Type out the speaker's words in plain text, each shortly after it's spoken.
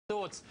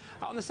Thoughts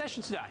on the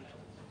session today?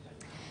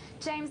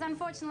 James,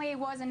 unfortunately it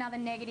was another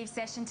negative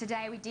session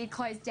today. We did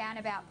close down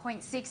about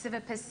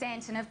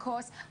 0.6%, and of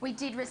course we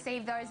did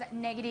receive those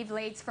negative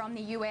leads from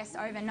the US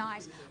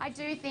overnight. I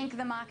do think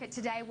the market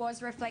today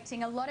was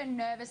reflecting a lot of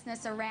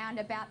nervousness around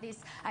about this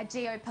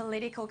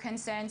geopolitical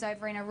concerns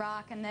over in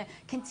Iraq and the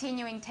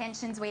continuing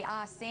tensions we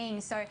are seeing.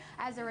 So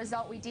as a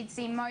result, we did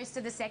see most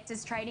of the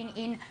sectors trading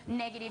in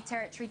negative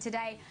territory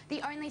today.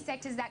 The only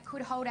sectors that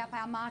could hold up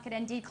our market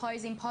and did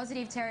close in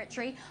positive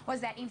territory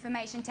was that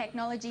information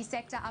technology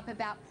sector, up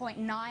about 0.9%,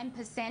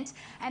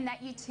 and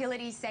that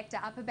utilities sector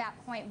up about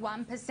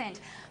 0.1%.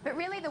 But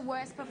really the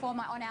worst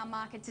performer on our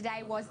market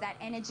today was that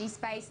energy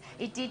space.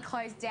 It did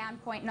close down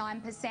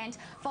 0.9%,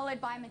 followed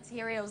by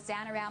materials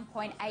down around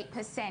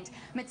 0.8%.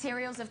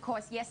 Materials, of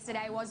course,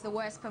 yesterday was the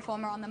worst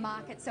performer on the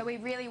market, so we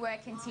really were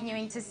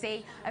continuing to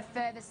see a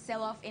further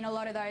sell-off in a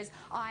lot of those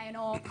iron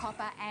ore,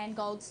 copper and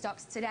gold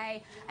stocks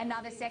today.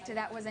 Another sector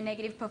that was a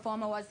negative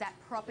performer was that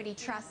property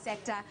trust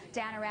sector,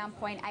 down around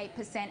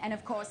 0.8%, and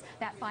of course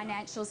that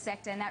financial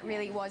sector, and that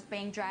really was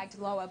being dragged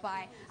lower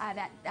by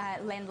that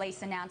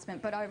Lease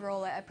announcement. But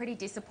overall a pretty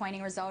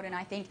disappointing result, and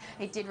I think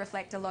it did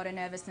reflect a lot of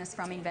nervousness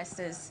from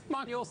investors.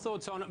 Mike, your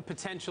thoughts on a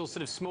potential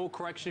sort of small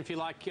correction, if you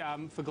like,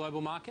 for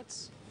global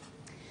markets?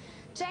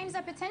 James,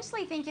 I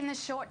potentially think in the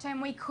short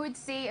term we could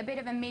see a bit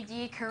of a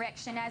mid-year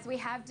correction, as we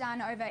have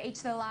done over each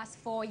of the last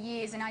 4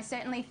 years, and I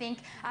certainly think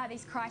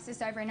this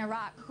crisis over in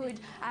Iraq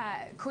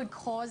could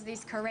cause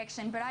this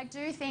correction. But I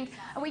do think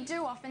we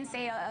do often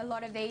see a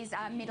lot of these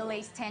Middle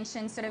East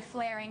tensions sort of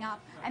flaring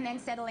up and then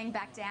settling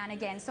back down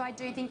again. So I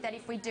do think that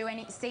if we do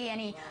see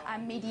any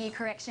mid-year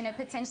correction, it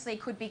potentially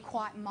could be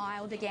quite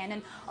mild again.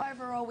 And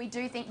overall, we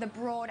do think the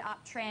broad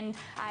uptrend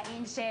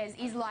in shares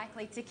is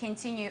likely to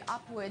continue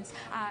upwards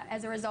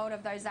as a result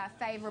of those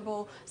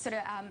favourable sort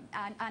of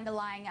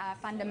underlying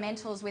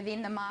fundamentals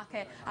within the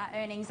market.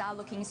 Earnings are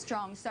looking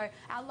strong. So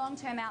our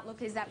long-term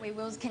outlook is that we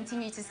will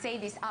continue to see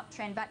this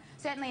uptrend, but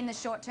certainly in the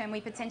short term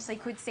we potentially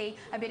could see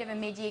a bit of a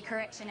mid-year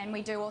correction, and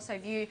we do also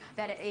view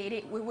that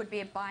it would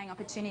be a buying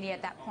opportunity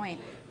at that point.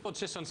 Well,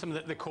 just on some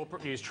of the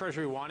corporate news,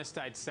 Treasury Wine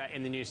Estate's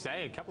in the news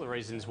today, a couple of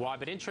reasons why,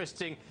 but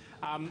interesting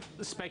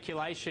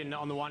speculation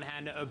on the one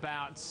hand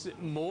about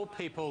more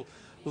people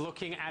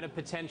looking at a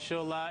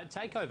potential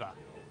takeover.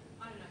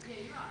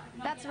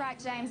 That's right,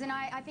 James, and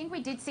I think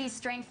we did see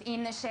strength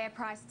in the share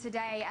price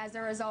today as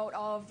a result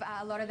of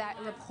a lot of that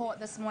report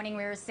this morning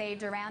we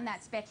received around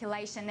that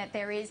speculation that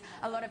there is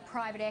a lot of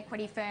private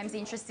equity firms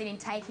interested in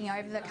taking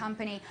over the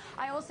company.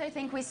 I also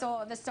think we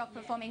saw the stock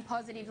performing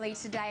positively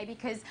today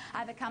because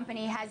the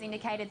company has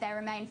indicated they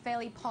remain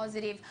fairly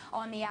positive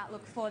on the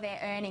outlook for their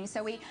earnings.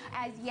 So we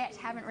as yet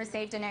haven't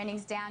received an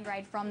earnings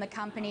downgrade from the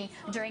company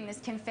during this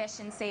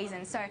confession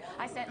season. So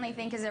I certainly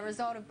think as a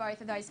result of both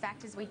of those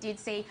factors, we did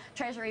see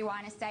Treasury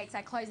Wine Estates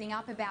are closing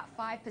up about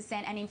 5%,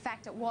 and in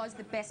fact it was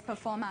the best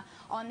performer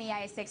on the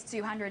ASX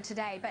 200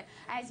 today. But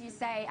as you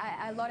say,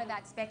 a lot of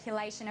that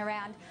speculation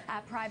around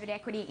private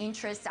equity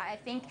interest, I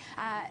think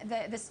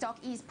the stock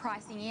is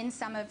pricing in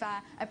some of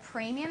a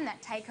premium,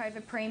 that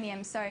takeover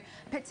premium. So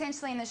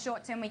potentially in the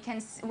short term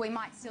we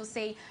might still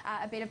see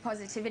a bit of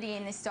positivity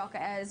in this stock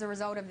as a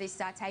result of this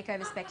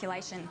takeover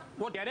speculation.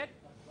 What, get it?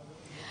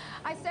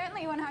 I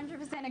certainly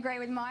 100% agree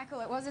with Michael.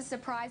 It was a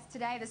surprise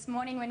today, this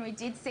morning, when we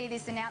did see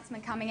this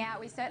announcement coming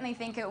out. We certainly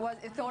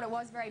thought it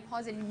was very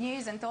positive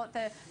news and thought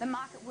the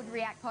market would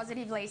react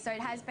positively. So it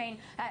has been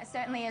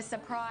certainly a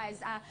surprise.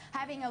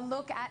 Having a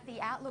look at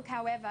the outlook,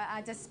 however,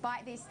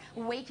 despite this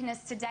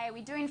weakness today,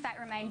 we do in fact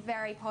remain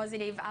very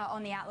positive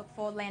on the outlook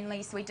for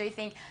Lease. We do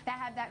think they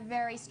have that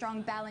very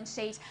strong balance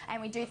sheet,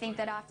 and we do think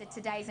that after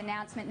today's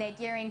announcement their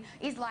gearing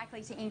is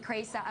likely to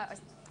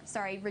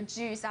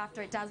reduce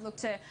after it does look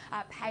to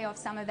pay off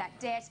some of that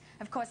debt.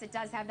 Of course, it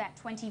does have that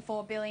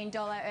 $24 billion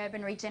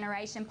urban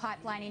regeneration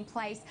pipeline in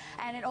place,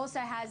 and it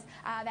also has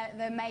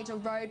the major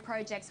road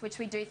projects, which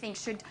we do think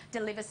should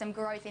deliver some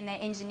growth in their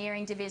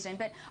engineering division.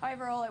 But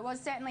overall, it was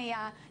certainly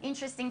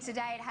interesting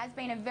today. It has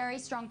been a very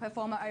strong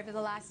performer over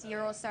the last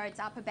year or so. It's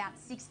up about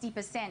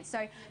 60%.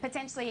 So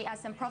potentially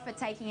some profit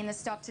taking in the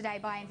stock today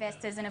by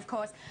investors, and of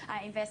course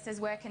investors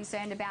were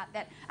concerned about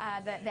that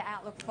the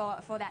outlook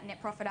for that net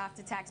profit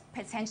after tax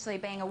potentially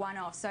being a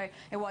one-off. So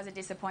it was a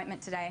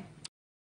disappointment today.